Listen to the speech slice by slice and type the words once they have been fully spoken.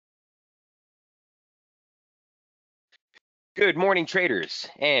Good morning, traders,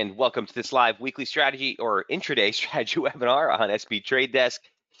 and welcome to this live weekly strategy or intraday strategy webinar on SB Trade Desk.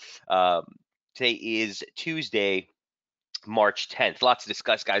 Um, Today is Tuesday, March 10th. Lots to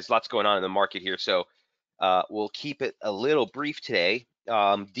discuss, guys. Lots going on in the market here, so we'll keep it a little brief today.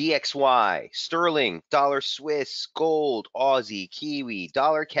 DXY, Sterling, Dollar Swiss, Gold, Aussie, Kiwi,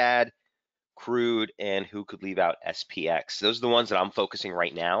 Dollar CAD, Crude, and who could leave out SPX? Those are the ones that I'm focusing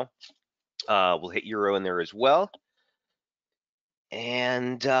right now. We'll hit Euro in there as well.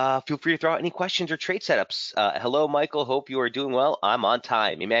 And feel free to throw out any questions or trade setups. Hello, Michael. Hope you are doing well. I'm on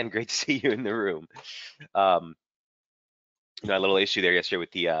time. Hey, man, great to see you in the room. A little issue there yesterday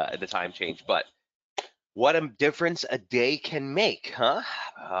with the time change, but what a difference a day can make, huh?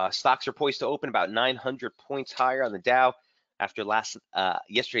 Stocks are poised to open about 900 points higher on the Dow after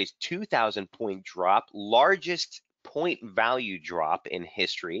yesterday's 2,000 point drop, largest point value drop in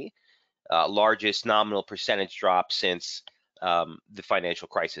history, largest nominal percentage drop since the financial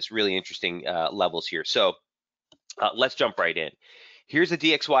crisis. Really interesting levels here. So let's jump right in. Here's the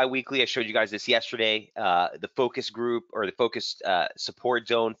DXY weekly. I showed you guys this yesterday. The focus group or the focus support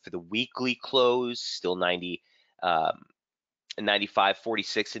zone for the weekly close, still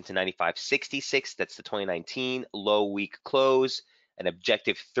 95.46 into 95.66. That's the 2019 low week close. An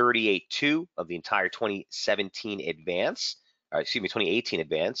objective 38.2 of the entire 2017 advance, or excuse me, 2018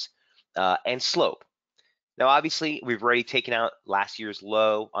 advance, and slope. Now, obviously, we've already taken out last year's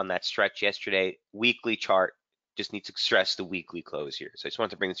low on that stretch yesterday. Weekly chart, just need to stress the weekly close here. So I just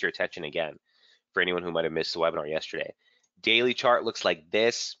wanted to bring this to your attention again for anyone who might have missed the webinar yesterday. Daily chart looks like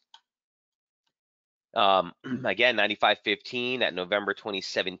this. Again, 95.15, that November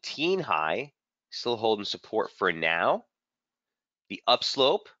 2017 high, still holding support for now. The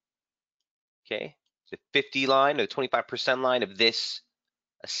upslope, okay, the 50 line or the 25% line of this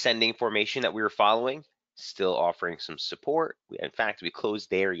ascending formation that we were following, still offering some support. In fact, we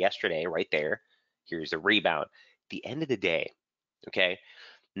closed there yesterday, right there. Here's the rebound. The end of the day, okay,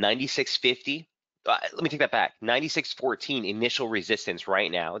 96.50. Let me take that back. 96.14 initial resistance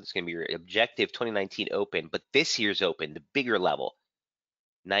right now. This is going to be your objective 2019 open, but this year's open, the bigger level,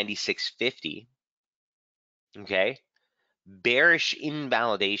 96.50. Okay, bearish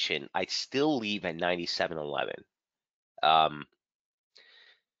invalidation. I'd still leave at 97.11.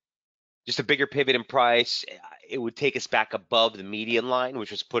 Just a bigger pivot in price. It would take us back above the median line, which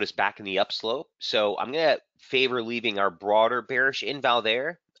was put us back in the upslope. So I'm going to favor leaving our broader bearish inval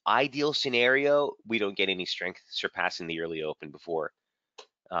there. Ideal scenario, we don't get any strength surpassing the early open before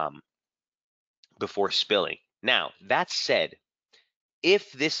spilling. Now, that said,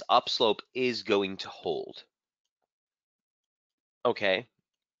 if this upslope is going to hold, okay,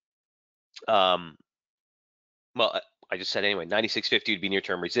 well, I just said anyway, 96.50 would be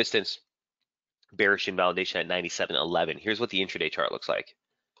near-term resistance. Bearish invalidation at 97.11. Here's what the intraday chart looks like.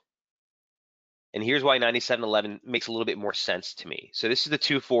 And here's why 97.11 makes a little bit more sense to me. So this is the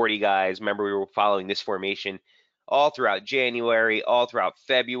 240, guys. Remember, we were following this formation all throughout January, all throughout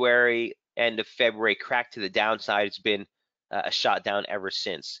February, end of February, cracked to the downside. It's been a shot down ever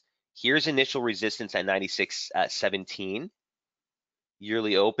since. Here's initial resistance at 96.17.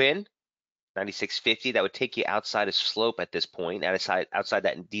 Yearly open, 96.50. That would take you outside of slope at this point, outside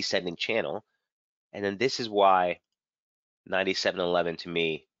that descending channel. And then this is why 97.11 to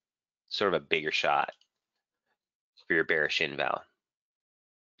me, sort of a bigger shot for your bearish inval.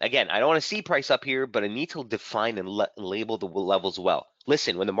 Again, I don't want to see price up here, but I need to define and label the levels well.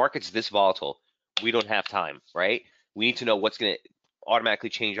 Listen, when the market's this volatile, we don't have time, right? We need to know what's going to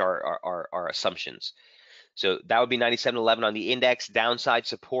automatically change our assumptions. So that would be 97.11 on the index. Downside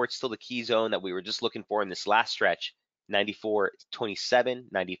support, still the key zone that we were just looking for in this last stretch. 94.27,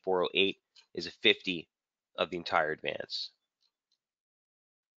 94.08 is a 50 of the entire advance.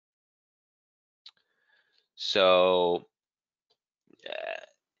 So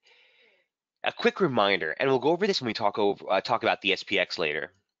a quick reminder, and we'll go over this when we talk about the SPX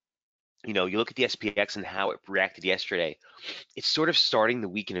later. You know, you look at the SPX and how it reacted yesterday. It's sort of starting the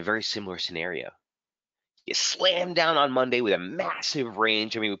week in a very similar scenario. You slammed down on Monday with a massive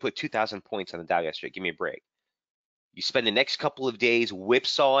range. I mean, we put 2,000 points on the Dow yesterday. Give me a break. You spend the next couple of days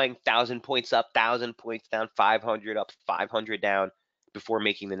whipsawing 1,000 points up, 1,000 points down, 500 up, 500 down, before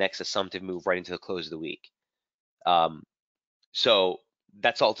making the next assumptive move right into the close of the week. So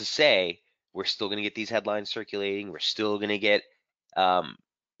that's all to say, we're still going to get these headlines circulating. We're still going to get,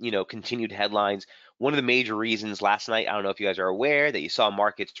 continued headlines. One of the major reasons last night, I don't know if you guys are aware, that you saw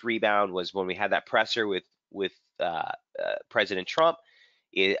markets rebound was when we had that presser with President Trump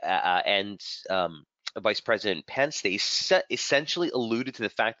and Vice President Pence. They essentially alluded to the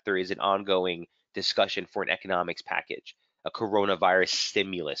fact that there is an ongoing discussion for an economics package. a coronavirus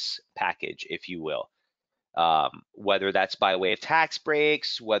stimulus package, if you will. Whether that's by way of tax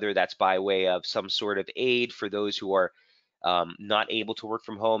breaks, whether that's by way of some sort of aid for those who are not able to work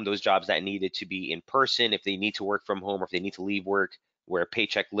from home, those jobs that needed to be in person, if they need to work from home or if they need to leave work where a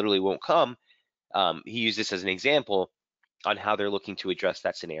paycheck literally won't come. He used this as an example on how they're looking to address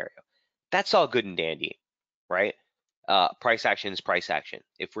that scenario. That's all good and dandy, right? Price action is price action.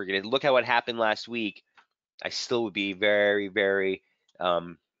 If we're going to look at what happened last week, I still would be very, very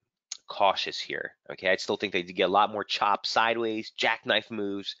cautious here. Okay, I still think they get a lot more chop sideways, jackknife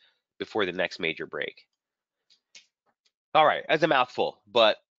moves before the next major break. All right, that's a mouthful,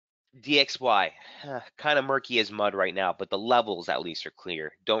 but DXY, kind of murky as mud right now, but the levels at least are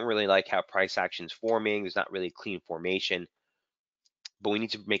clear. Don't really like how price action's forming. There's not really a clean formation, but we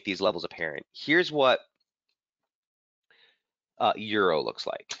need to make these levels apparent. Here's what Euro looks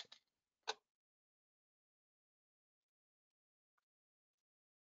like.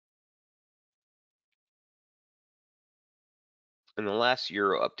 And the last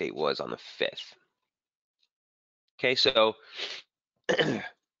Euro update was on the 5th. Okay, so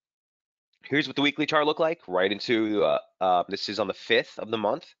here's what the weekly chart looked like right into, this is on the 5th of the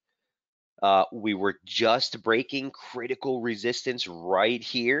month. We were just breaking critical resistance right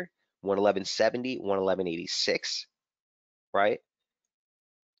here, 111.70, 111.86, right?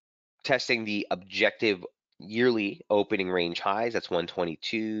 Testing the objective yearly opening range highs, that's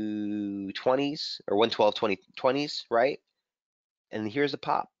 122.20s or 112.20s, right? And here's the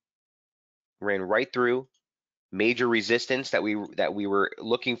pop. Ran right through. Major resistance that we were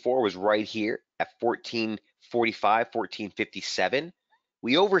looking for was right here at 1445, 1457.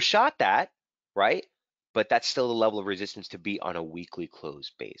 We overshot that, right? But that's still the level of resistance to be on a weekly close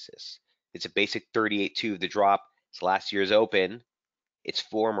basis. It's a basic 38.2 of the drop. It's last year's open. It's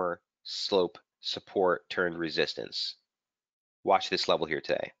former slope support turned resistance. Watch this level here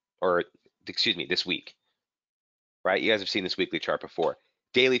today, or excuse me, this week, right? You guys have seen this weekly chart before.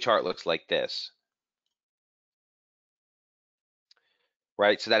 Daily chart looks like this.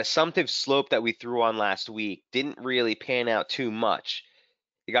 Right? So that assumptive slope that we threw on last week didn't really pan out too much.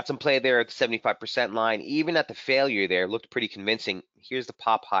 You got some play there at the 75% line. Even at the failure there, looked pretty convincing. Here's the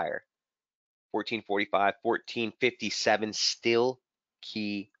pop higher. 1445, 1457, still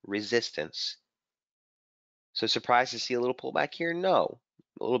key resistance. So surprised to see a little pullback here? No.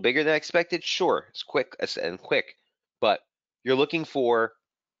 A little bigger than expected? Sure. It's quick and quick. But you're looking for,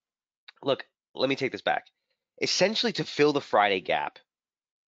 look, let me take this back. Essentially to fill the Friday gap,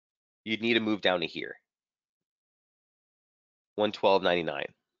 you'd need to move down to here. 112.99.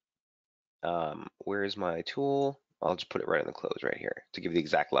 Where's my tool? I'll just put it right on the close right here to give you the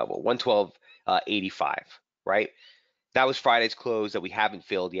exact level. 112.85, right? That was Friday's close that we haven't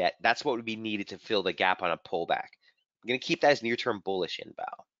filled yet. That's what would be needed to fill the gap on a pullback. I'm going to keep that as near-term bullish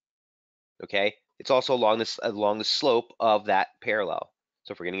inbound. Okay? It's also along the slope of that parallel.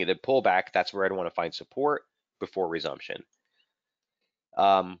 So if we're going to get a pullback, that's where I'd want to find support before resumption.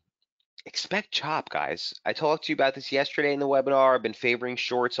 Expect chop, guys. I talked to you about this yesterday in the webinar. I've been favoring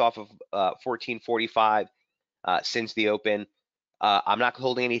shorts off of 1445 since the open. I'm not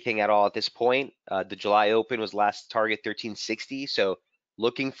holding anything at all at this point. The July open was last target 1360, so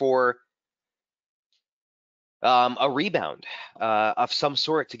looking for a rebound of some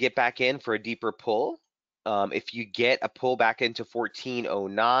sort to get back in for a deeper pull. If you get a pull back into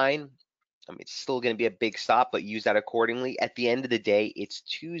 1409, it's still going to be a big stop, but use that accordingly. At the end of the day, it's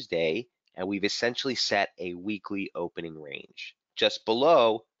Tuesday, and we've essentially set a weekly opening range just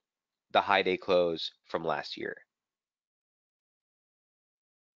below the high day close from last year.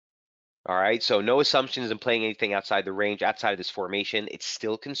 All right, so no assumptions in playing anything outside the range, outside of this formation. It's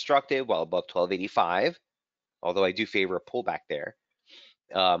still constructive while above 1285, although I do favor a pullback there.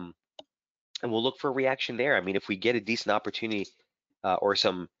 And we'll look for a reaction there. I mean, if we get a decent opportunity or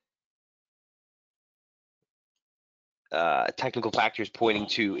some technical factors pointing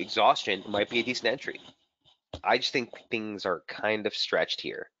to exhaustion, it might be a decent entry. I just think things are kind of stretched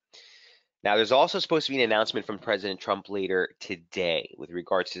here. Now, there's also supposed to be an announcement from President Trump later today with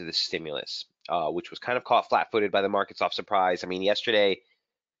regards to the stimulus, which was kind of caught flat-footed by the markets off surprise. I mean, yesterday,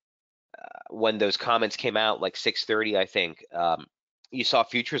 when those comments came out, like 6:30, I think, you saw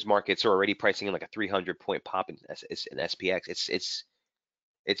futures markets are already pricing in like a 300-point pop in SPX.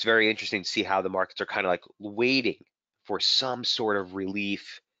 It's very interesting to see how the markets are kind of like waiting for some sort of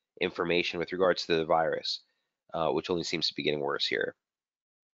relief information with regards to the virus, which only seems to be getting worse here.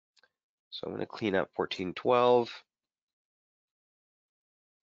 So I'm going to clean up 1412.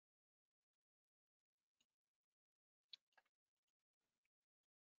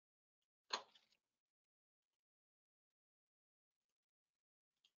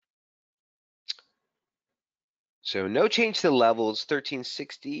 So no change to the levels,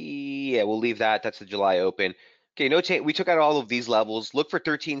 1360. Yeah, we'll leave that. That's the July open. Okay, no change. We took out all of these levels. Look for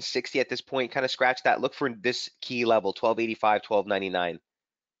 1360 at this point. Kind of scratch that. Look for this key level, 1285, 1299,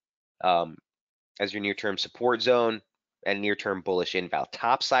 as your near-term support zone and near-term bullish inval.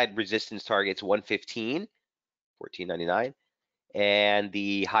 Top side resistance targets 115, 1499, and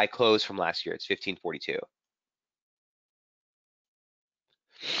the high close from last year, it's 1542.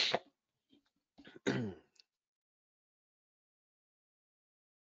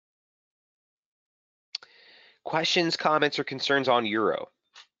 Questions, comments, or concerns on euro?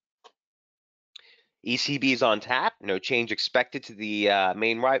 ECB is on tap. No change expected to the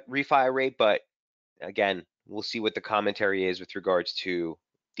main refi rate, but again, we'll see what the commentary is with regards to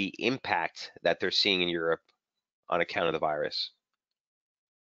the impact that they're seeing in Europe on account of the virus.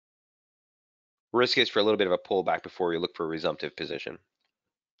 Risk is for a little bit of a pullback before we look for a resumptive position.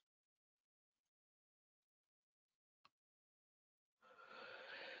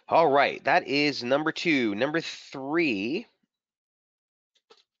 All right, that is number 2. Number 3,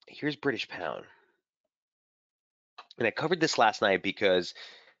 here's British pound. And I covered this last night because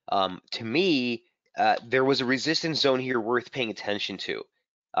to me, there was a resistance zone here worth paying attention to.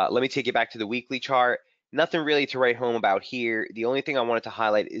 Let me take you back to the weekly chart. Nothing really to write home about here. The only thing I wanted to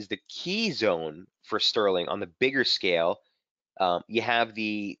highlight is the key zone for sterling on the bigger scale. You have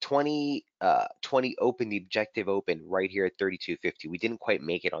the 20 open, the objective open right here at 32.50. We didn't quite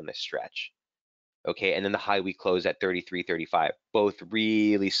make it on this stretch. Okay, and then the high we closed at 33.35. Both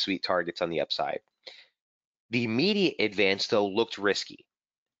really sweet targets on the upside. The immediate advance, though, looked risky.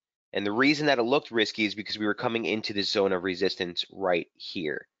 And the reason that it looked risky is because we were coming into the zone of resistance right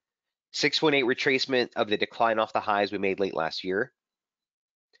here. 618 retracement of the decline off the highs we made late last year.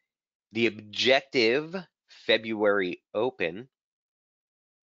 The objective February open.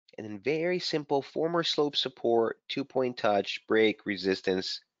 And then very simple former slope support, 2-point touch, break,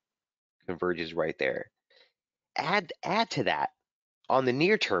 resistance, converges right there. Add to that on the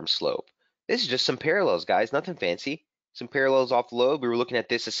near term slope. This is just some parallels, guys, nothing fancy. Some parallels off the low. We were looking at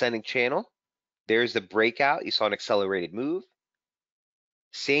this ascending channel. There's the breakout. You saw an accelerated move.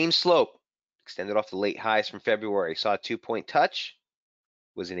 Same slope, extended off the late highs from February. Saw a 2-point touch,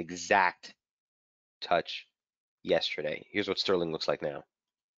 was an exact touch yesterday. Here's what sterling looks like now.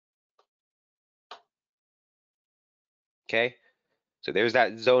 Okay, so there's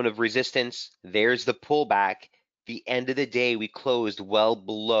that zone of resistance. There's the pullback. The end of the day, we closed well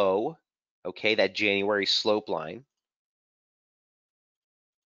below, okay, that January slope line.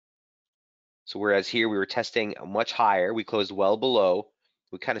 So whereas here we were testing much higher, we closed well below.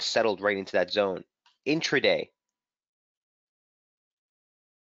 We kind of settled right into that zone. Intraday.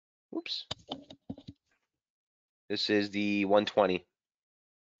 Oops. This is the 120.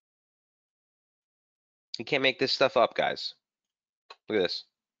 You can't make this stuff up, guys. Look at this.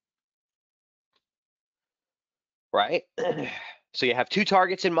 Right? So you have 2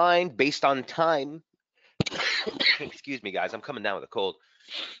 targets in mind based on time. Excuse me, guys. I'm coming down with a cold.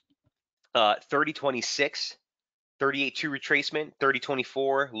 3026, 38.2 retracement,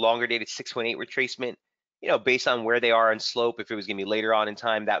 3024, longer dated 618 retracement. You know, based on where they are on slope, if it was going to be later on in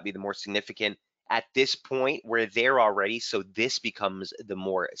time, that would be the more significant. At this point, we're there already, so this becomes the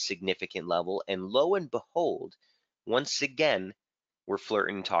more significant level. And lo and behold, once again, we're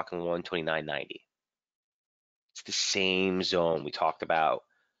flirting, talking 129.90. It's the same zone we talked about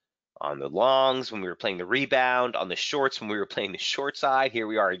on the longs when we were playing the rebound, on the shorts when we were playing the short side. Here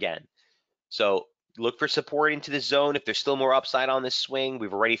we are again. So look for support into the zone. If there's still more upside on this swing,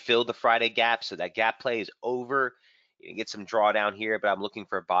 we've already filled the Friday gap, so that gap play is over. You can get some drawdown here, but I'm looking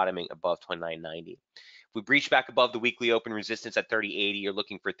for a bottoming above 29.90. If we breach back above the weekly open resistance at 30.80, you're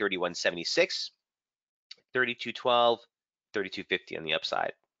looking for 31.76, 32.12, 32.50 on the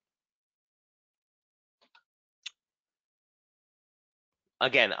upside.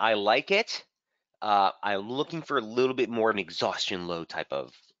 Again, I like it. I'm looking for a little bit more of an exhaustion low type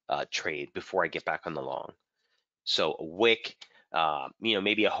of trade before I get back on the long. So a wick,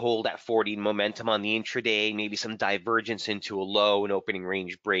 maybe a hold at 40 momentum on the intraday, maybe some divergence into a low, an opening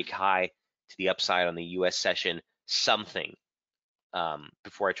range break high to the upside on the US session, something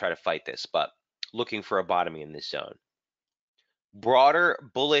before I try to fight this, but looking for a bottoming in this zone.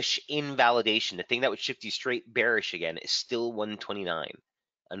 Broader bullish invalidation, the thing that would shift you straight bearish again, is still 129,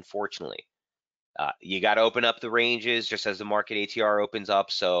 unfortunately. You got to open up the ranges just as the market ATR opens up.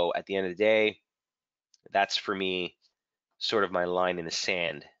 So at the end of the day, that's for me sort of my line in the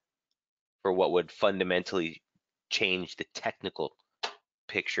sand for what would fundamentally change the technical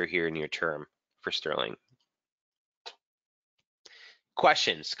picture here near term for sterling.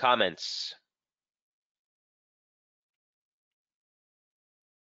 Questions, comments?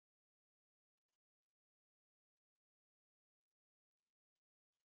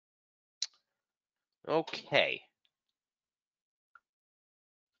 Okay.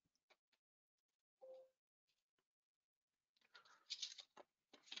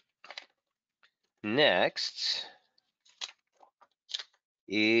 Next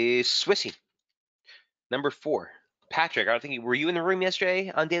is Swissy, number 4. Patrick, I don't think were you in the room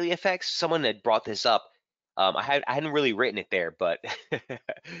yesterday on Daily FX? Someone had brought this up. I hadn't really written it there, but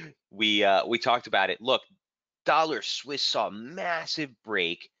we talked about it. Look, dollar Swiss saw a massive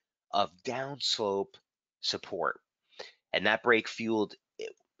break of downslope support, and that break fueled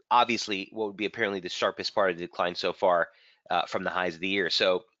obviously what would be apparently the sharpest part of the decline so far from the highs of the year.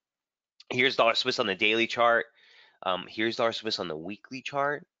 So here's dollar Swiss on the daily chart. Here's dollar Swiss on the weekly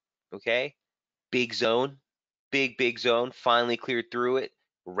chart. Okay, big zone, big zone. Finally cleared through it.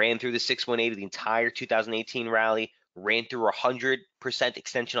 Ran through the 618 of the entire 2018 rally. Ran through 100%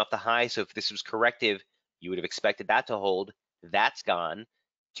 extension off the high. So if this was corrective, you would have expected that to hold. That's gone.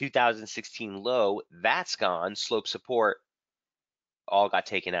 2016 low, that's gone. Slope support all got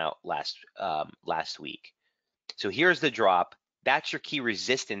taken out last week. So here's the drop. That's your key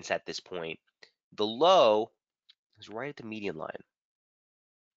resistance at this point. The low is right at the median line.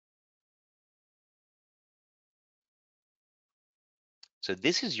 So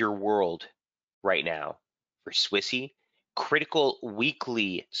this is your world right now for Swissy. Critical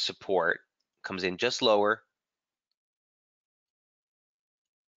weekly support comes in just lower.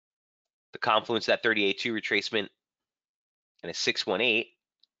 The confluence of that 38.2 retracement and a 618.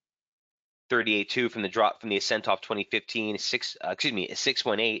 38.2 from the drop from the ascent off 2015, a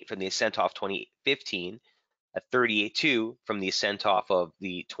 618 from the ascent off 2015, a 38.2 from the ascent off of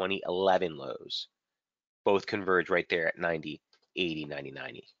the 2011 lows. Both converge right there at 90, 80, 90,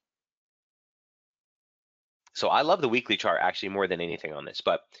 90. So I love the weekly chart actually more than anything on this.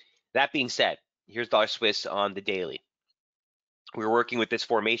 But that being said, here's dollar Swiss on the daily. We were working with this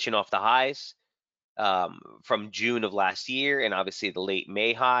formation off the highs from June of last year and obviously the late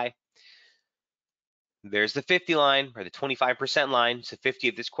May high. There's the 50 line or the 25% line. It's the 50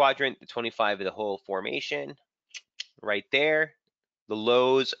 of this quadrant, the 25 of the whole formation right there. The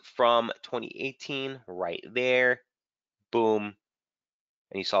lows from 2018 right there. Boom.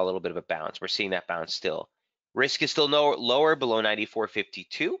 And you saw a little bit of a bounce. We're seeing that bounce still. Risk is still lower below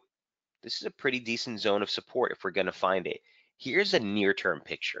 94.52. This is a pretty decent zone of support if we're going to find it. Here's a near-term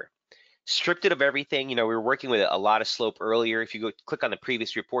picture. Stripped it of everything. You know, we were working with a lot of slope earlier. If you go click on the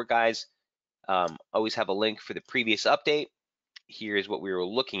previous report, guys, always have a link for the previous update. Here's what we were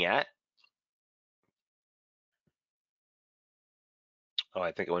looking at. Oh,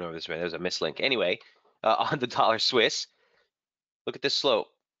 I think I went over this way. There's a mislink. Anyway, on the dollar Swiss, look at this slope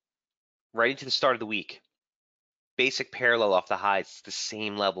right into the start of the week. Basic parallel off the highs. It's the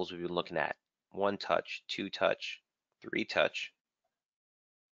same levels we've been looking at. 1 touch, 2 touch, 3 touch.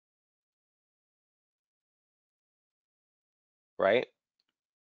 Right?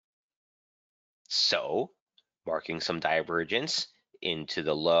 So, marking some divergence into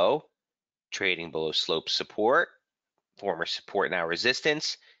the low, trading below slope support, former support now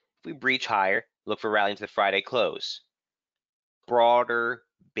resistance. If we breach higher, look for rallying to the Friday close. Broader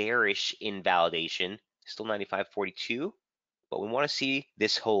bearish invalidation, still 95.42, but we want to see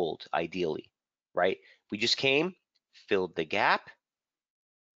this hold ideally, right? We just came, filled the gap,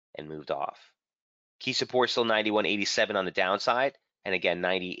 and moved off. Key support still 91.87 on the downside, and again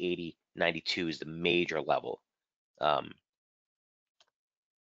 90, 80, 92 is the major level of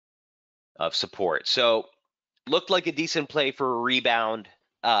support. So looked like a decent play for a rebound.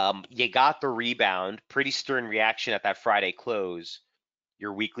 You got the rebound. Pretty stern reaction at that Friday close.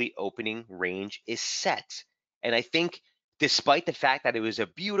 Your weekly opening range is set. And I think despite the fact that it was a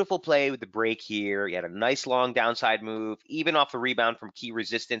beautiful play with the break here, you had a nice long downside move, even off the rebound from key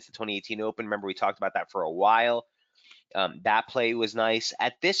resistance, the 2018 Open. Remember, we talked about that for a while. That play was nice.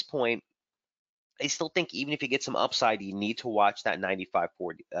 At this point, I still think even if you get some upside, you need to watch that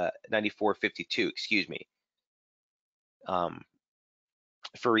 94.52, excuse me,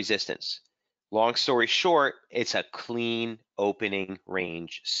 for resistance. Long story short, it's a clean opening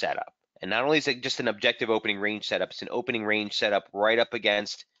range setup. And not only is it just an objective opening range setup, it's an opening range setup right up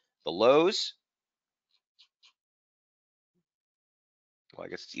against the lows. Well, I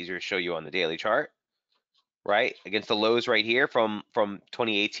guess it's easier to show you on the daily chart, right? Against the lows right here from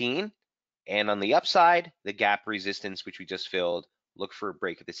 2018. And on the upside, the gap resistance, which we just filled, look for a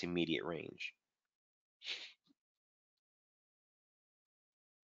break of this immediate range.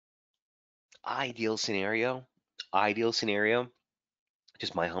 Ideal scenario,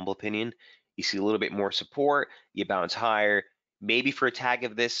 just my humble opinion, you see a little bit more support, you bounce higher, maybe for a tag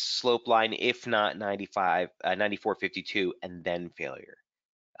of this slope line, if not 94.52, and then failure.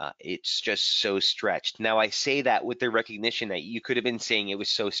 It's just so stretched. Now, I say that with the recognition that you could have been saying it was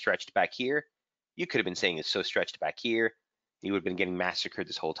so stretched back here. You could have been saying it's so stretched back here. You would have been getting massacred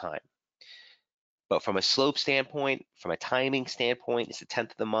this whole time. But from a slope standpoint, from a timing standpoint, it's the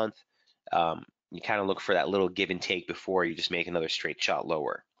 10th of the month. You kind of look for that little give and take before you just make another straight shot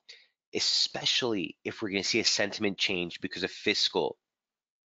lower, especially if we're going to see a sentiment change because of fiscal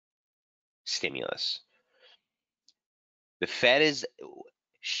stimulus. The Fed is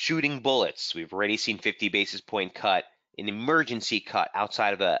shooting bullets. We've already seen 50 basis point cut, an emergency cut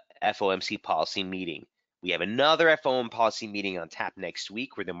outside of a FOMC policy meeting. We have another FOMC policy meeting on tap next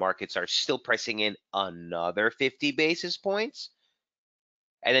week where the markets are still pricing in another 50 basis points.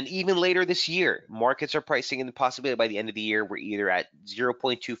 And then even later this year, markets are pricing in the possibility by the end of the year we're either at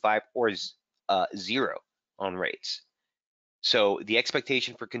 0.25 or 0 on rates. So the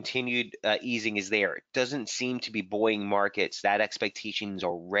expectation for continued easing is there. It doesn't seem to be buoying markets. That expectation is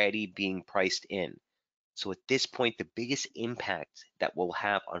already being priced in. So at this point, the biggest impact that will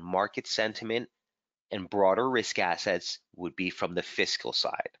have on market sentiment and broader risk assets would be from the fiscal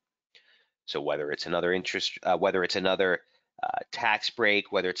side. So whether it's another tax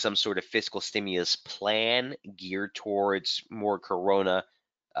break, whether it's some sort of fiscal stimulus plan geared towards more corona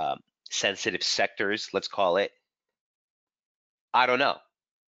sensitive sectors, let's call it, I don't know.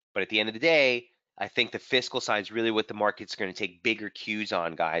 But at the end of the day, I think the fiscal side is really what the market's going to take bigger cues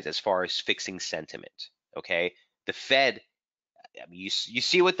on, guys, as far as fixing sentiment. Okay, the Fed, I mean, you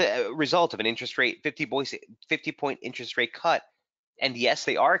see what the result of an interest rate 50-point interest rate cut. And yes,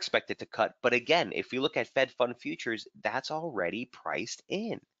 they are expected to cut. But again, if you look at Fed fund futures, that's already priced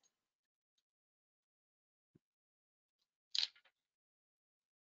in.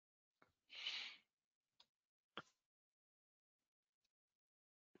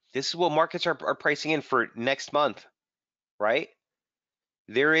 This is what markets are pricing in for next month, right?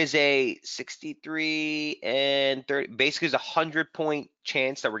 There is a 63 and 30, basically there's a 100-point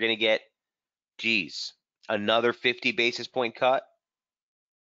chance that we're going to get, geez, another 50 basis point cut.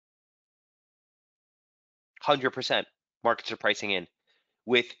 100% markets are pricing in,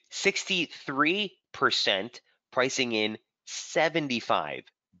 with 63% pricing in 75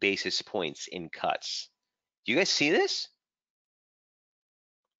 basis points in cuts. Do you guys see this?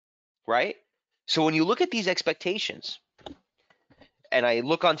 Right? So when you look at these expectations, and I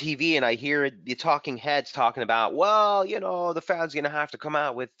look on TV and I hear the talking heads talking about, well, the Fed's going to have to come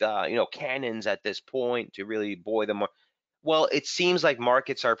out with, cannons at this point to really buoy them. Well, it seems like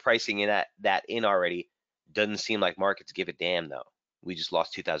markets are pricing in that in already. Doesn't seem like markets give a damn though. We just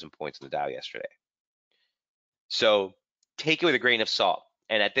lost 2,000 points in the Dow yesterday. So take it with a grain of salt.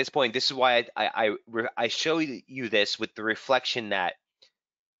 And at this point, this is why I show you this with the reflection that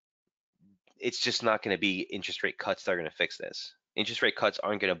it's just not going to be interest rate cuts that are going to fix this. Interest rate cuts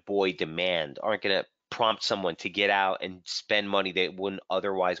aren't going to buoy demand, aren't going to prompt someone to get out and spend money they wouldn't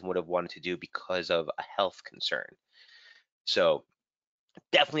otherwise would have wanted to do because of a health concern. So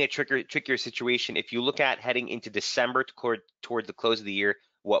definitely a trickier situation. If you look at heading into December toward the close of the year,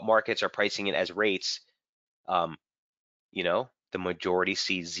 what markets are pricing in as rates, the majority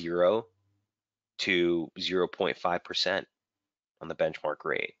sees 0 to 0.5% on the benchmark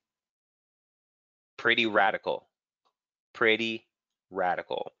rate. Pretty radical. Pretty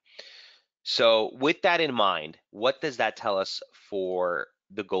radical. So with that in mind, what does that tell us for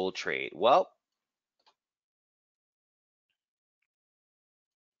the gold trade? Well,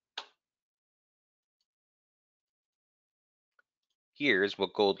 here's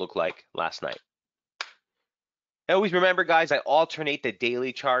what gold looked like last night. And always remember, guys, I alternate the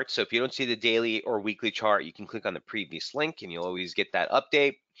daily chart. So if you don't see the daily or weekly chart, you can click on the previous link and you'll always get that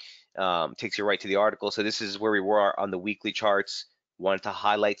update. Takes you right to the article. So this is where we were on the weekly charts. Wanted to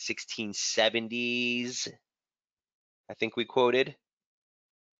highlight 1670s. I think we quoted.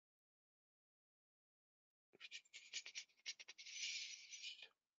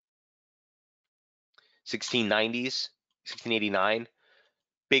 1690s, 1689.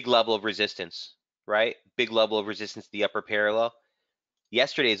 Big level of resistance, right? Big level of resistance to the upper parallel.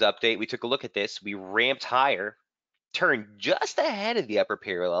 Yesterday's update, we took a look at this. We ramped higher, turned just ahead of the upper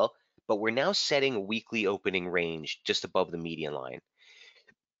parallel, but we're now setting a weekly opening range just above the median line.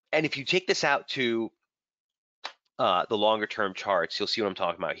 And if you take this out to the longer term charts, you'll see what I'm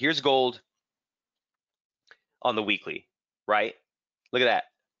talking about. Here's gold on the weekly, right? Look at that.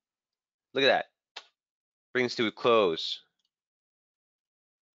 Look at that. Bring this to a close.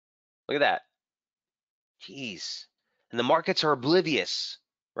 Look at that. Jeez. And the markets are oblivious,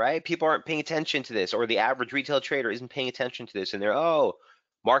 right? People aren't paying attention to this, or the average retail trader isn't paying attention to this, and they're, oh,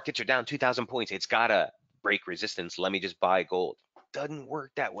 markets are down 2,000 points. It's got to break resistance. Let me just buy gold. doesn't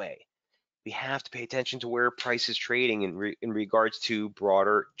work that way. We have to pay attention to where price is trading in regards to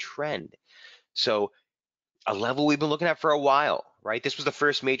broader trend. So a level we've been looking at for a while, right? This was the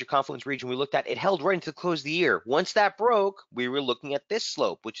first major confluence region we looked at. It held right into the close of the year. Once that broke, we were looking at this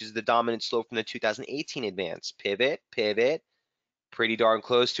slope, which is the dominant slope from the 2018 advance. Pivot, pivot, pretty darn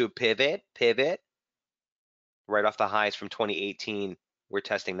close to a pivot, pivot. Right off the highs from 2018, we're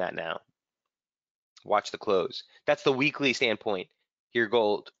testing that now. Watch the close. That's the weekly standpoint. Here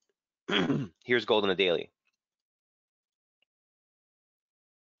gold. Here's gold on the daily.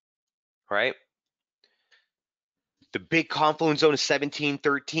 Right? The big confluence zone is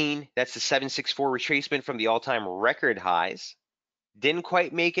 1713. That's the 764 retracement from the all-time record highs. Didn't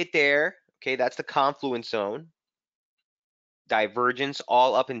quite make it there. Okay, that's the confluence zone. Divergence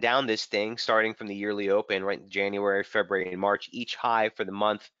all up and down this thing, starting from the yearly open, right? January, February, and March, each high for the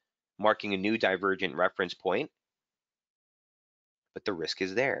month, marking a new divergent reference point. But the risk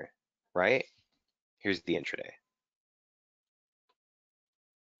is there, right? Here's the intraday.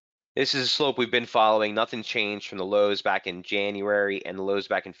 This is a slope we've been following. Nothing changed from the lows back in January and the lows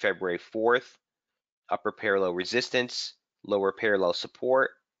back in February 4th. Upper parallel resistance, lower parallel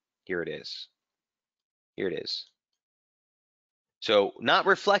support. Here it is. Here it is. So not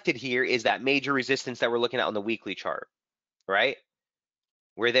reflected here is that major resistance that we're looking at on the weekly chart, right?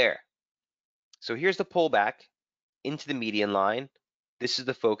 We're there. So here's the pullback into the median line. This is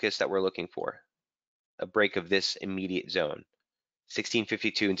the focus that we're looking for. A break of this immediate zone.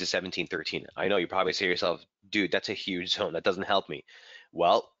 1652 into 1713. I know you probably say to yourself, dude, that's a huge zone. That doesn't help me.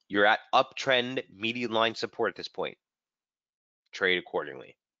 Well, you're at uptrend median line support at this point. Trade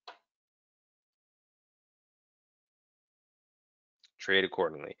accordingly. Trade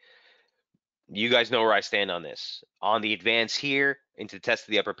accordingly. You guys know where I stand on this. On the advance here, into the test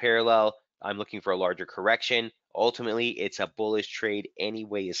of the upper parallel, I'm looking for a larger correction. Ultimately, it's a bullish trade any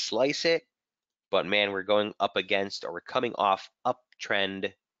way you slice it. But man, we're going up against, or we're coming off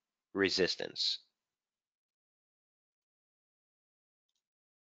uptrend resistance.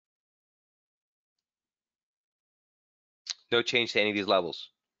 No change to any of these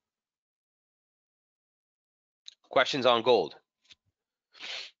levels. Questions on gold?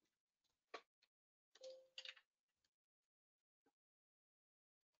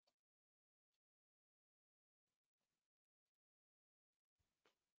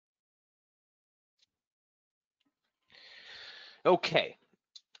 Okay.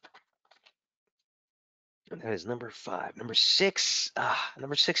 That is number 5. Number 6,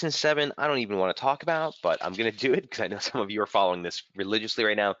 number 6 and 7, I don't even want to talk about, but I'm going to do it because I know some of you are following this religiously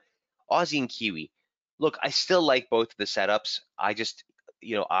right now. Aussie and Kiwi. Look, I still like both of the setups. I just,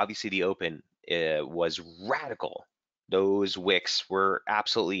 obviously the open was radical. Those wicks were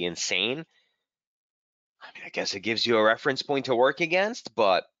absolutely insane. I mean, I guess it gives you a reference point to work against,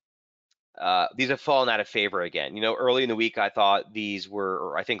 but these have fallen out of favor again. Early in the week, I thought these were,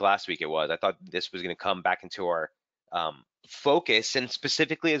 or I think last week it was, I thought this was going to come back into our focus. And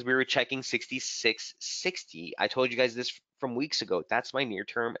specifically as we were checking 66.60, I told you guys this from weeks ago. That's my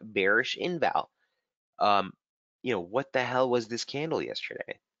near-term bearish inval. What the hell was this candle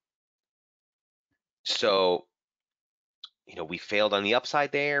yesterday? So, we failed on the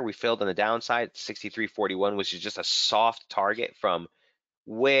upside there. We failed on the downside. 63.41, which is just a soft target from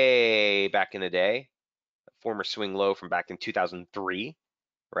way back in the day. Former swing low from back in 2003,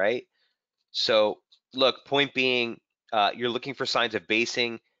 right? So look, point being, you're looking for signs of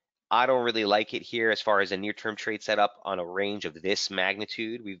basing. I don't really like it here as far as a near-term trade setup on a range of this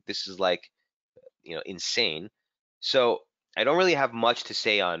magnitude. This is like, insane. So I don't really have much to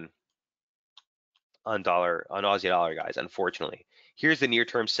say on Aussie dollar, guys, unfortunately. Here's the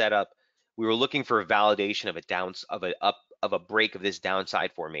near-term setup. We were looking for a validation of a break of this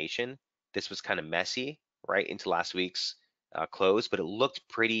downside formation. This was kind of messy, right, into last week's close, but it looked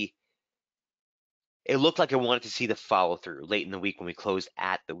like I wanted to see the follow through late in the week when we closed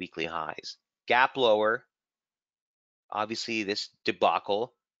at the weekly highs. Gap lower, obviously this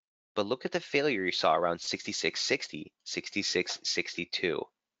debacle, but look at the failure you saw around 66.60,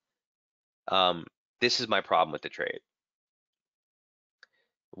 66.62. This is my problem with the trade.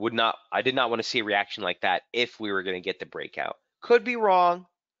 I did not want to see a reaction like that if we were going to get the breakout. Could be wrong.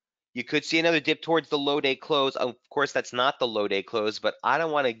 You could see another dip towards the low day close. Of course, that's not the low day close, but I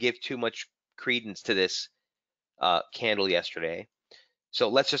don't want to give too much credence to this candle yesterday. So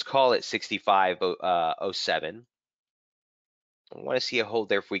let's just call it 65.07. I want to see a hold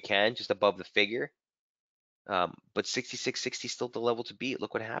there if we can, just above the figure. But 66.60 still the level to beat.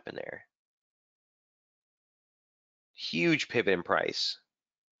 Look what happened there. Huge pivot in price.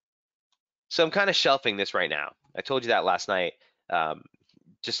 So I'm kind of shelving this right now. I told you that last night.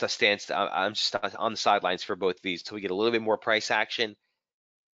 Just a stance. I'm just on the sidelines for both of these until we get a little bit more price action.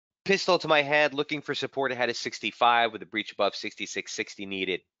 Pistol to my head, looking for support ahead of 65 with a breach above 66.60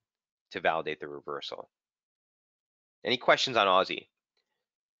 needed to validate the reversal. Any questions on Aussie?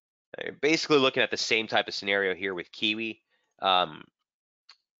 Basically looking at the same type of scenario here with Kiwi.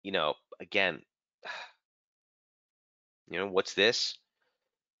 You know, again, what's this?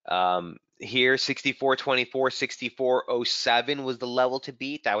 Here, 64.24, 64.07 was the level to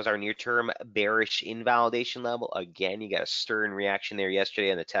beat. That was our near-term bearish invalidation level. Again, you got a stern reaction there yesterday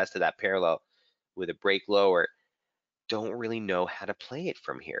on the test of that parallel with a break lower. Don't really know how to play it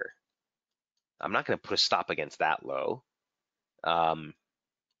from here. I'm not going to put a stop against that low.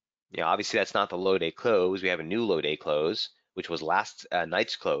 Obviously that's not the low day close. We have a new low day close, which was last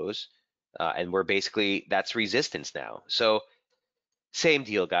night's close, and we're basically that's resistance now. So same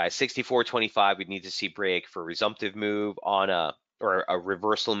deal, guys. 64.25. We'd need to see break for a resumptive move on or a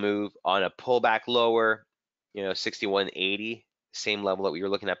reversal move on a pullback lower. 61.80, same level that we were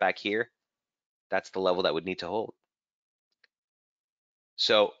looking at back here. That's the level that would need to hold.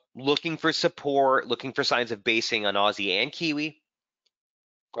 So looking for support, looking for signs of basing on Aussie and Kiwi.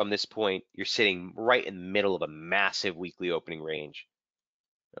 From this point, you're sitting right in the middle of a massive weekly opening range.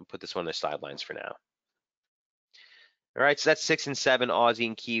 I'll put this one on the sidelines for now. All right, so that's 6 and 7, Aussie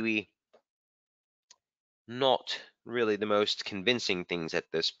and Kiwi. Not really the most convincing things at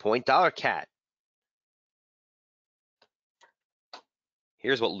this point. Dollar Cat.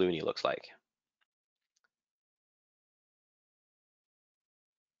 Here's what Looney looks like.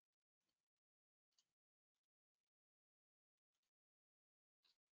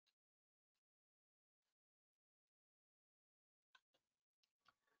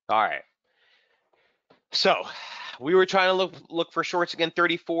 All right. So we were trying to look for shorts again,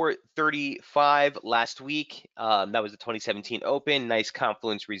 34.35 last week. That was the 2017 Open. Nice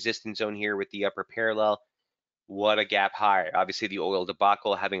confluence resistance zone here with the upper parallel. What a gap higher. Obviously, the oil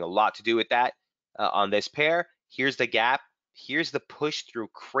debacle having a lot to do with that on this pair. Here's the gap. Here's the push through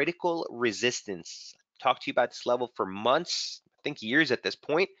critical resistance. Talked to you about this level for months, I think years at this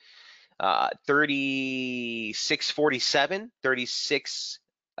point. 36.47,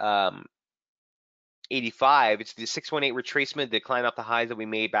 36.85. It's the 618 retracement to climb up the highs that we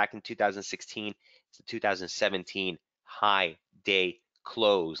made back in 2016. It's the 2017 high day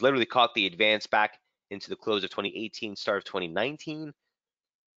close. Literally caught the advance back into the close of 2018, start of 2019.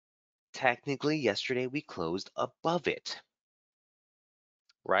 Technically, yesterday we closed above it,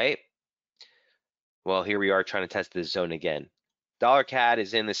 right? Well, here we are trying to test this zone again. Dollar Cat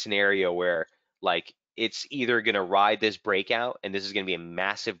is in the scenario where, like, it's either going to ride this breakout, and this is going to be a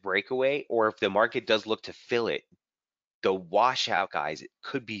massive breakaway, or if the market does look to fill it, the washout, guys, it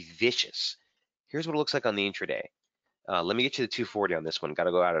could be vicious. Here's what it looks like on the intraday. Let me get you the 240 on this one. Got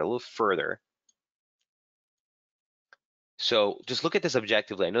to go out it a little further. So just look at this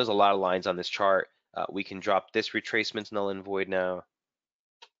objectively. I know there's a lot of lines on this chart. We can drop this retracement's null and void now.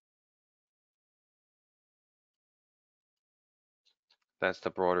 That's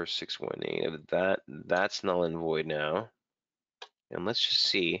the broader 618 of that. That's null and void now. And let's just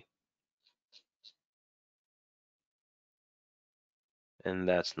see. And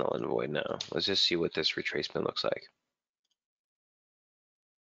that's null and void now. Let's just see what this retracement looks like.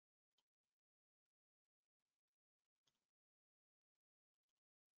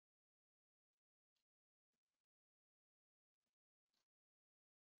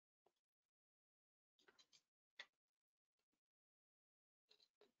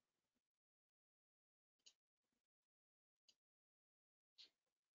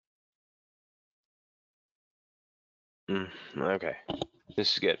 Okay,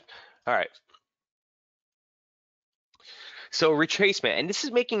 this is good. All right. So retracement, and this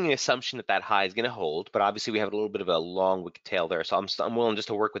is making the assumption that that high is going to hold, but obviously we have a little bit of a long wicked tail there, so I'm willing just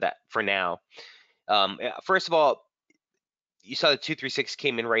to work with that for now. First of all, you saw the 236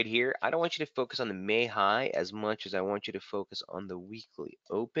 came in right here. I don't want you to focus on the May high as much as I want you to focus on the weekly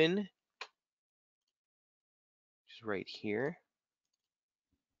open, which is right here.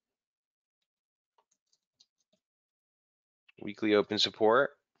 Weekly open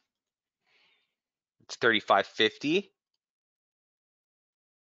support. It's 35.50.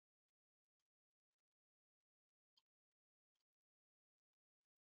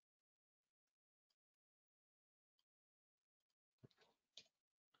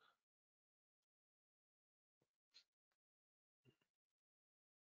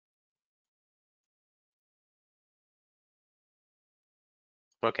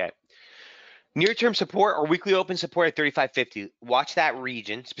 Okay. Near-term support or weekly open support at 35.50. Watch that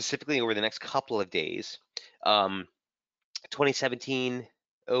region specifically over the next couple of days. 2017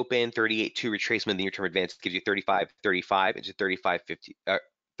 open 38.2 retracement. The near-term advance gives you 35.35 into 35.50,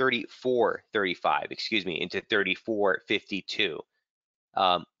 34.35, excuse me, into 34.52.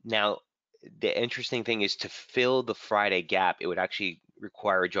 Now, the interesting thing is to fill the Friday gap, it would actually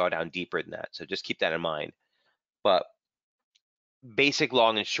require a drawdown deeper than that. So just keep that in mind. But basic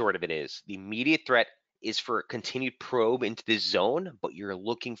long and short of it is the immediate threat is for a continued probe into this zone, but you're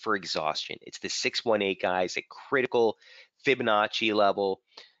looking for exhaustion. It's the 618, guys, a critical Fibonacci level.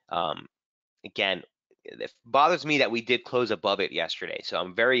 Again, it bothers me that we did close above it yesterday, so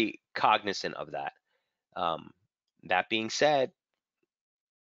I'm very cognizant of that. That being said,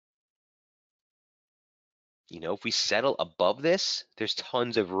 if we settle above this, there's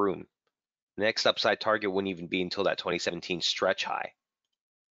tons of room. The next upside target wouldn't even be until that 2017 stretch high.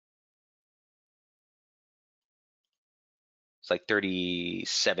 It's like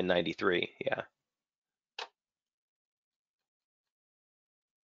 37.93, yeah.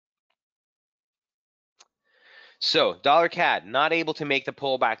 So dollar CAD, not able to make the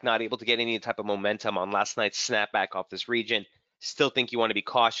pullback, not able to get any type of momentum on last night's snapback off this region. Still think you want to be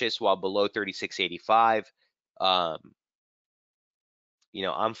cautious while below 36.85. I'm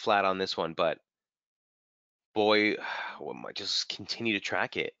flat on this one, but boy, I might just continue to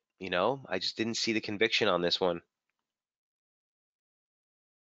track it. I just didn't see the conviction on this one.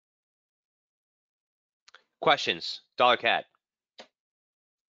 Questions? Dollar CAD.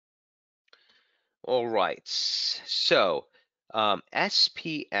 All right. So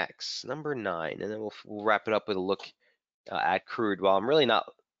SPX number 9, and then we'll wrap it up with a look at crude. Well, I'm really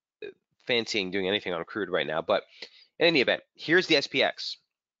not fancying doing anything on crude right now, but in any event, here's the SPX.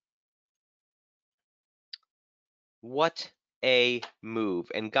 What a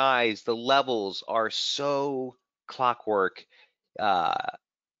move. And guys, the levels are so clockwork.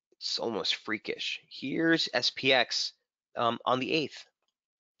 It's almost freakish. Here's SPX on the 8th.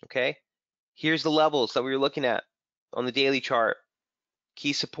 Okay. Here's the levels that we were looking at on the daily chart.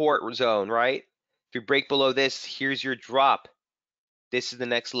 Key support zone, right? If you break below this, here's your drop. This is the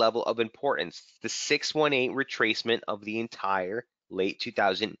next level of importance. The 618 retracement of the entire late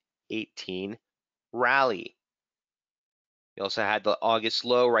 2018 rally. You also had the August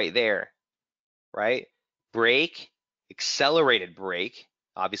low right there, right? Break, accelerated break.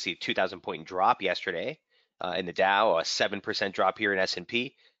 Obviously, a 2,000 point drop yesterday in the Dow, a 7% drop here in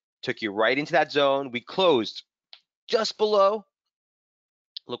S&P. Took you right into that zone. We closed just below.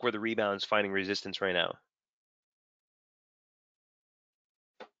 Look where the rebound's finding resistance right now.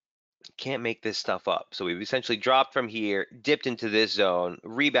 Can't make this stuff up. So we've essentially dropped from here, dipped into this zone,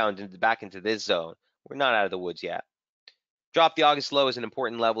 rebounded back into this zone. We're not out of the woods yet. Drop the August low is an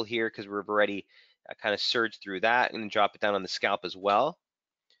important level here because we've already kind of surged through that and drop it down on the scalp as well.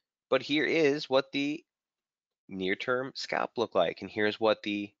 But here is what the near-term scalp looked like. And here's what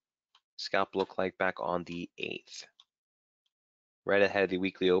the scalp looked like back on the 8th. Right ahead of the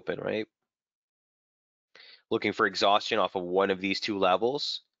weekly open, right? Looking for exhaustion off of one of these two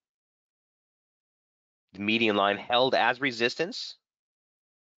levels. The median line held as resistance.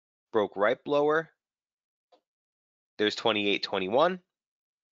 Broke right below her. There's 28.21.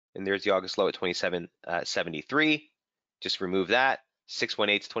 And there's the August low at 27.73. Just remove that.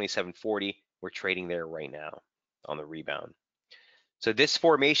 618 to 27.40. We're trading there right now on the rebound. So this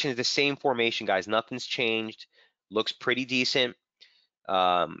formation is the same formation, guys. Nothing's changed. Looks pretty decent.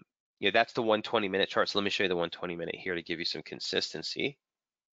 That's the 120-minute chart. So let me show you the 120-minute here to give you some consistency.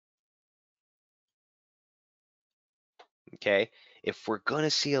 Okay. If we're going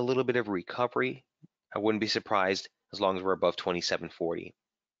to see a little bit of recovery, I wouldn't be surprised as long as we're above 27.40.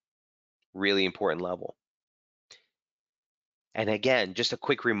 Really important level. And again, just a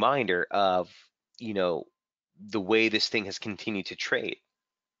quick reminder of, the way this thing has continued to trade.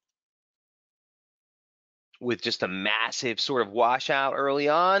 With just a massive sort of washout early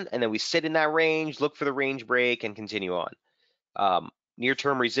on, and then we sit in that range, look for the range break, and continue on.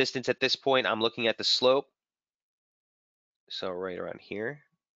 Near-term resistance at this point, I'm looking at the slope. So right around here,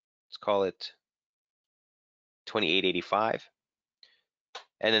 let's call it 28.85.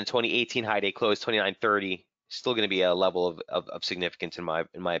 And then 2018 high day close, 29.30. Still going to be a level of significance in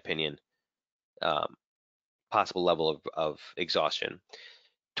my opinion. Possible level of exhaustion.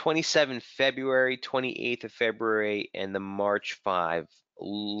 27 February, 28th of February, and the March 5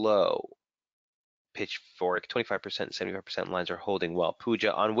 low. Pitchfork, 25%, 75% lines are holding well.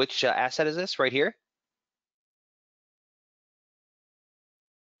 Puja, on which asset is this right here?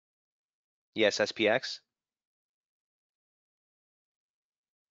 Yes, SPX.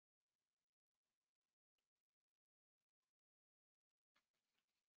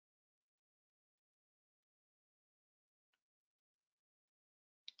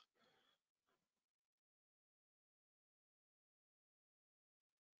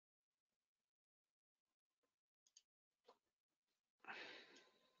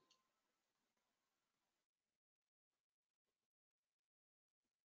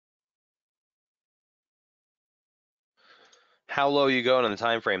 How low are you going on the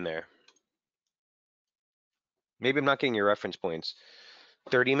time frame there? Maybe I'm not getting your reference points.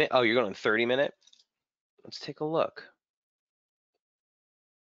 30-minute? Oh, you're going on 30-minute? Let's take a look.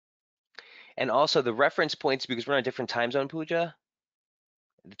 And also the reference points, because we're on a different time zone, Pooja,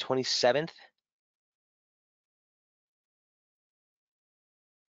 the 27th.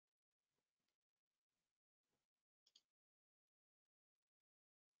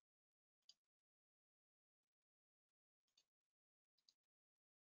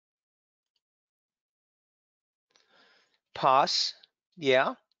 Pos,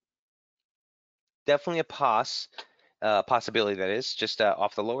 yeah, definitely a possibility that is. Just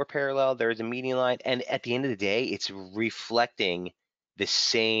off the lower parallel, there's a median line. And at the end of the day, it's reflecting the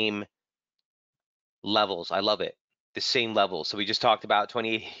same levels. I love it. The same levels. So we just talked about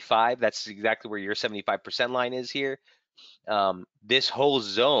 2085. That's exactly where your 75% line is here. This whole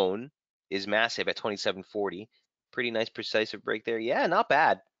zone is massive at 2740. Pretty nice precise break there. Yeah, not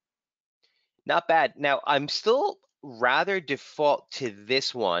bad. Not bad. Now, I'm still rather default to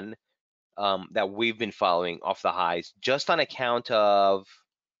this one that we've been following off the highs, just on account of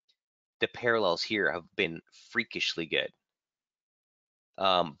the parallels here have been freakishly good.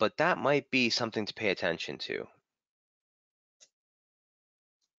 But that might be something to pay attention to.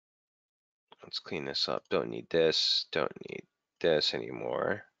 Let's clean this up. Don't need this. Don't need this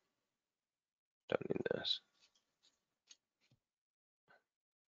anymore. Don't need this.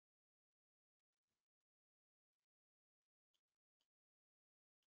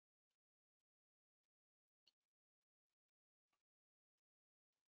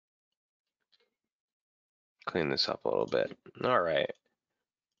 Clean this up a little bit. All right.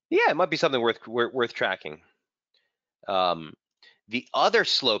 Yeah, it might be something worth tracking. The other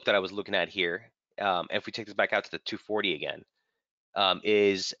slope that I was looking at here, if we take this back out to the 240 again,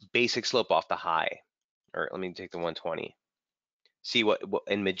 is basic slope off the high. Or let me take the 120. See what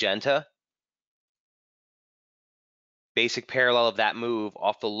in magenta, basic parallel of that move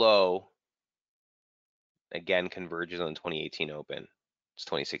off the low, again converges on the 2018 open. It's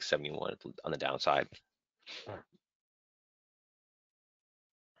 2671 on the downside.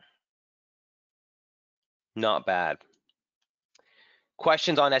 Not bad.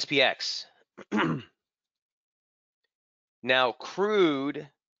 Questions on SPX? Now, crude.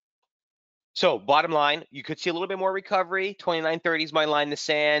 So bottom line, you could see a little bit more recovery. 2930 is my line in the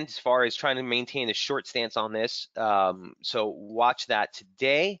sand as far as trying to maintain a short stance on this. So watch that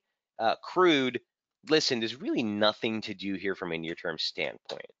today. Crude, listen, there's really nothing to do here from a near-term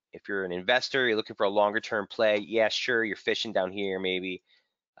standpoint. If you're an investor, you're looking for a longer-term play, yeah, sure, you're fishing down here maybe.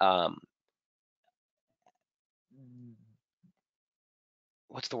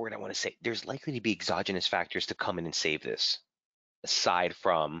 What's the word I want to say? There's likely to be exogenous factors to come in and save this, aside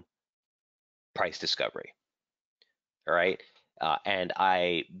from price discovery. All right. And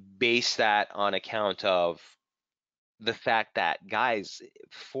I base that on account of the fact that, guys,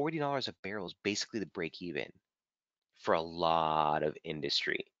 $40 a barrel is basically the break even for a lot of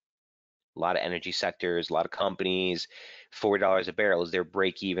industry, a lot of energy sectors, a lot of companies. $40 a barrel is their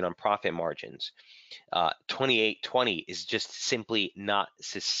break even on profit margins. 28.20 is just simply not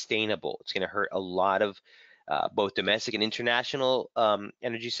sustainable. It's going to hurt a lot of both domestic and international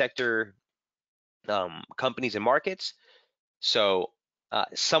energy sector companies and markets. So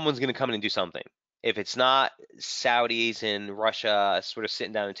someone's going to come in and do something. If it's not Saudis and Russia sort of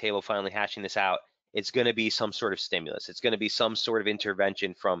sitting down at the table finally hashing this out, it's going to be some sort of stimulus. It's going to be some sort of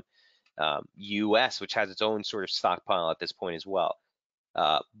intervention from U.S., which has its own sort of stockpile at this point as well.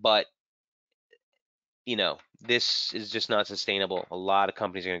 But you know, this is just not sustainable. A lot of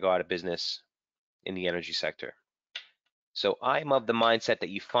companies are going to go out of business in the energy sector. So I'm of the mindset that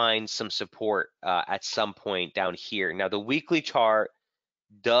you find some support at some point down here. Now, the weekly chart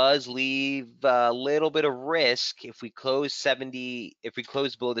does leave a little bit of risk if we close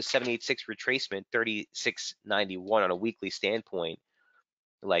below the 78.6 retracement, 36.91 on a weekly standpoint.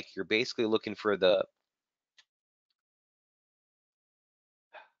 Like, you're basically looking for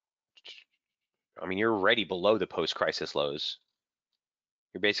you're already below the post-crisis lows.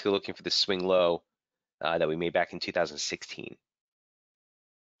 You're basically looking for the swing low that we made back in 2016.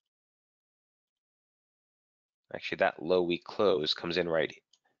 Actually, that low week close comes in right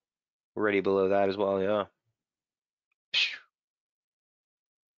below that as well, yeah.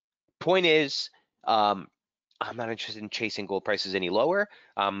 Point is, I'm not interested in chasing gold prices any lower.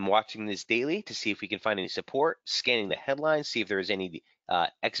 I'm watching this daily to see if we can find any support, scanning the headlines, see if there's any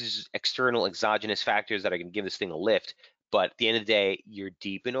external exogenous factors that are going to give this thing a lift. But at the end of the day, you're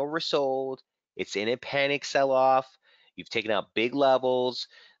deep and oversold. It's in a panic sell-off. You've taken out big levels.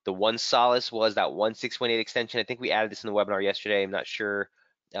 The one solace was that 1618 extension. I think we added this in the webinar yesterday. I'm not sure.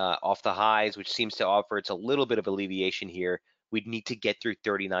 Off the highs, which seems to offer it's a little bit of alleviation here. We'd need to get through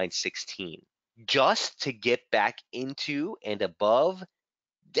 39.16 just to get back into and above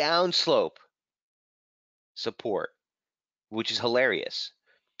downslope support, which is hilarious.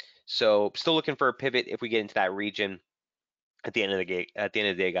 So still looking for a pivot if we get into that region. At the end of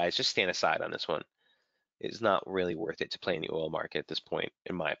the day, guys, just stand aside on this one. It's not really worth it to play in the oil market at this point,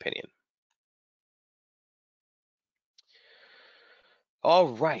 in my opinion. All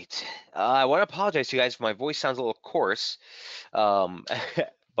right. I want to apologize to you guys if my voice sounds a little coarse,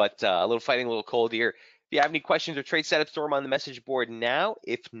 but a little fighting a little cold here. If you have any questions or trade setups, throw them on the message board now.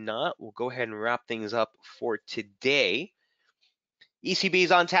 If not, we'll go ahead and wrap things up for today. ECB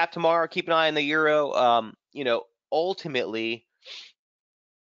is on tap tomorrow. Keep an eye on the euro. Ultimately,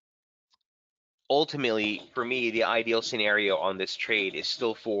 for me, the ideal scenario on this trade is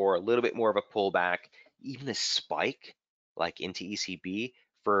still for a little bit more of a pullback, even a spike like into ECB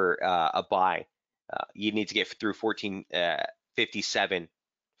for a buy. You need to get through 1457,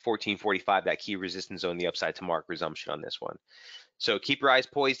 1445, that key resistance zone, the upside to mark resumption on this one. So keep your eyes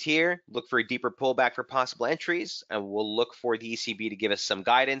poised here. Look for a deeper pullback for possible entries, and we'll look for the ECB to give us some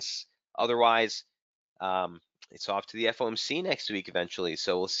guidance. Otherwise, it's off to the FOMC next week eventually.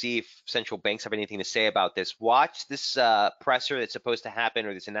 So we'll see if central banks have anything to say about this. Watch this presser that's supposed to happen,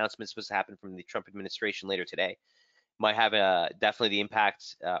 or this announcement supposed to happen from the Trump administration later today. Might have definitely the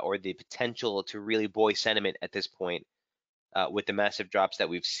impact or the potential to really buoy sentiment at this point with the massive drops that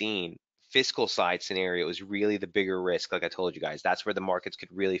we've seen. Fiscal side scenario is really the bigger risk. Like I told you guys, that's where the markets could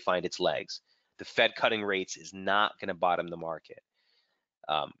really find its legs. The Fed cutting rates is not going to bottom the market.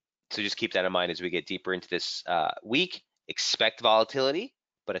 So just keep that in mind as we get deeper into this week. Expect volatility,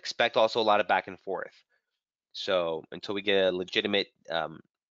 but expect also a lot of back and forth. So until we get a legitimate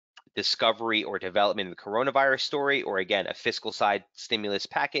discovery or development in the coronavirus story, or again, a fiscal side stimulus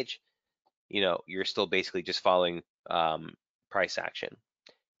package, you're still basically just following price action.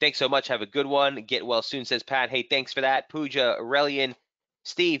 Thanks so much. Have a good one. Get well soon, says Pat. Hey, thanks for that. Pooja, Aurelian,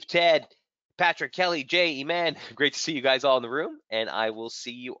 Steve, Ted, Patrick, Kelly, Jay, Eman. Great to see you guys all in the room, and I will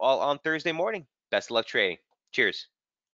see you all on Thursday morning. Best of luck trading. Cheers.